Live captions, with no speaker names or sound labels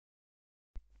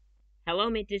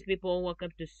Hello, Mantis people. Welcome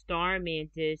to Star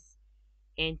Mantis.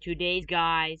 And today's,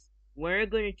 guys, we're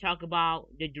going to talk about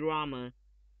the drama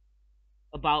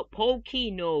about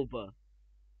PokeNova.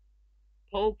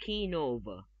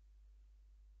 PokeNova.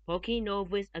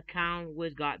 PokeNova's account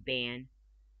was got banned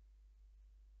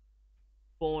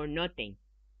for nothing.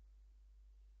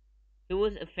 It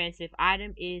was offensive.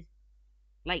 Item is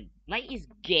like is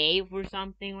gay or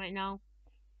something right now.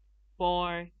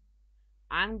 For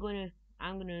I'm gonna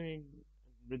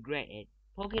regret it.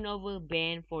 PokeNova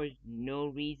banned for no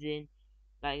reason.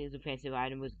 Like his offensive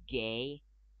item was gay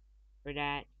for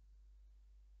that.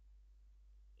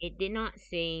 It did not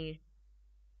say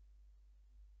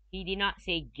He did not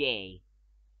say gay,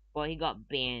 but he got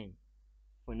banned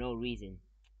for no reason.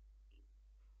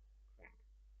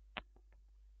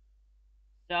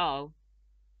 So,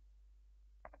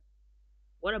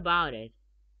 what about it?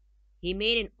 He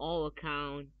made an all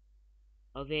account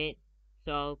of it.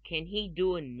 So, can he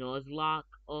do a Nuzlocke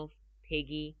of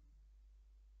Piggy?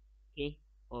 Can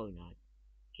Oh, not.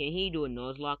 Can he do a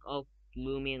Nuzlocke of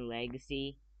Lumion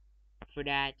Legacy for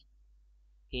that?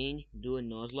 Can he do a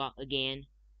Nuzlocke again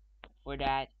for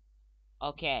that?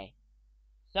 Okay.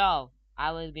 So,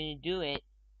 I was gonna do it.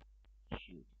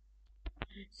 Shoot.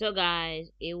 So,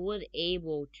 guys, it was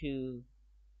able to.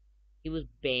 He was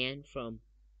banned from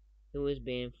It was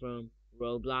banned from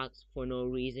Roblox for no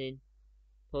reason.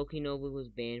 PokeNova was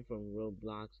banned from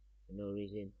Roblox for no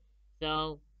reason.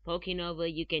 So,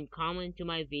 PokeNova, you can comment to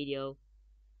my video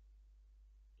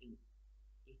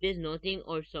if there's nothing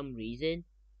or some reason.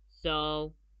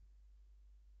 So,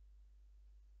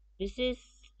 this is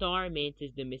Star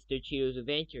Mantis the Mr. Cheetos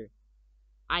Adventure.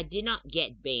 I did not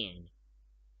get banned.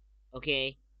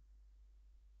 Okay?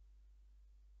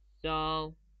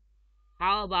 So,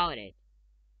 how about it?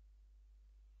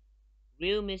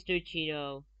 Real Mr.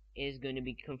 Cheeto is going to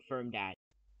be confirmed that.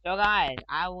 So guys,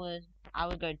 I was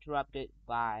got interrupted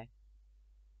by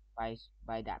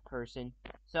that person.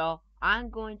 So I'm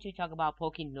going to talk about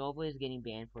PokeNova is getting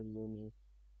banned from Lumion,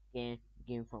 getting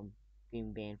getting from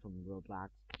getting banned from Roblox.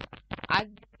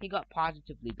 He got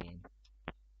positively banned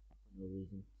for no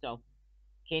reason. So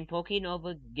can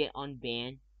PokeNova get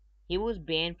unbanned? He was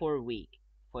banned for a week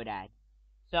for that.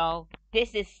 So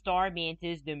this is Star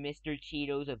Mantis, the Mr.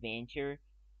 Cheetos Adventure.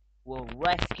 Will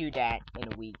rescue that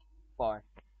in a week for.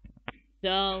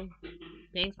 So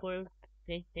thanks so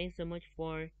much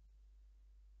for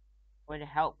the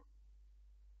help.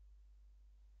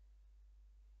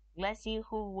 Let's see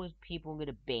who was people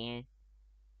gonna ban.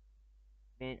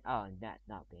 Oh, that's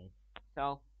not banned.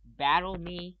 So battle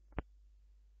me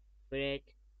for it.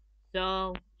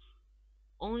 So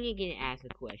only gonna ask a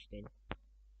question.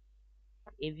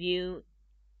 If you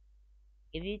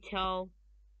tell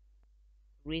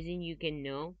reason you can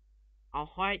know, I'll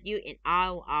heart you and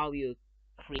I'll allow you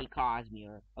free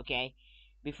COSMIORE. Okay?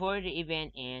 Before the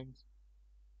event ends,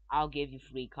 I'll give you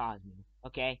free COSMIORE.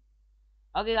 Okay?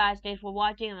 Okay, guys. Thanks for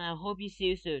watching, and I hope you see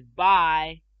you soon.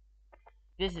 Bye.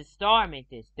 This is Star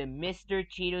Mantis, the Mr.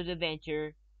 Cheetos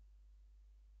Adventure,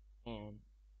 and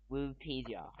we'll peace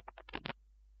y'all.